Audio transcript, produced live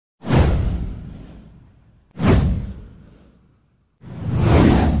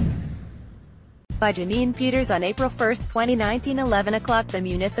By Janene Pieters on April 1, 2019 11 o'clock. The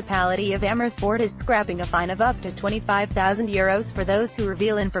municipality of Amersfoort is scrapping a fine of up to €25,000 for those who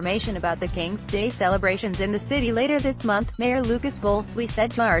reveal information about the King's Day celebrations in the city later this month, Mayor Lucas Bolsuis said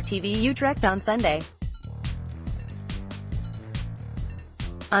to RTV Utrecht on Sunday.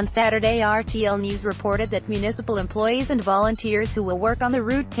 On Saturday, RTL News reported that municipal employees and volunteers who will work on the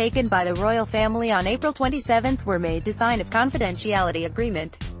route taken by the royal family on April 27 were made to sign a confidentiality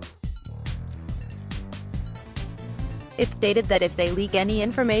agreement. It stated that if they leak any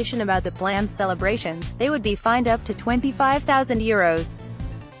information about the planned celebrations, they would be fined up to €25,000.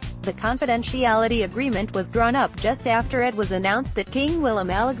 The confidentiality agreement was drawn up just after it was announced that King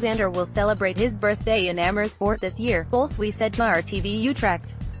Willem Alexander will celebrate his birthday in Amersfoort this year, Bolsuis said to RTV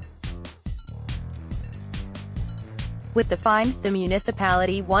Utrecht. With the fine, the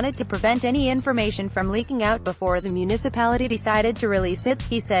municipality wanted to prevent any information from leaking out before the municipality decided to release it,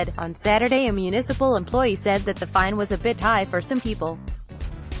 he said. On Saturday, a municipal employee said that the fine was a bit high for some people.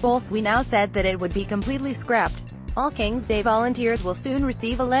 Bolsuis now said that it would be completely scrapped. All King's Day volunteers will soon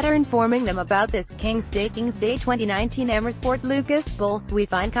receive a letter informing them about this. King's Day 2019 Amersfoort. Lucas Bolsuis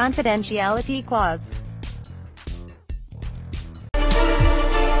fine confidentiality clause.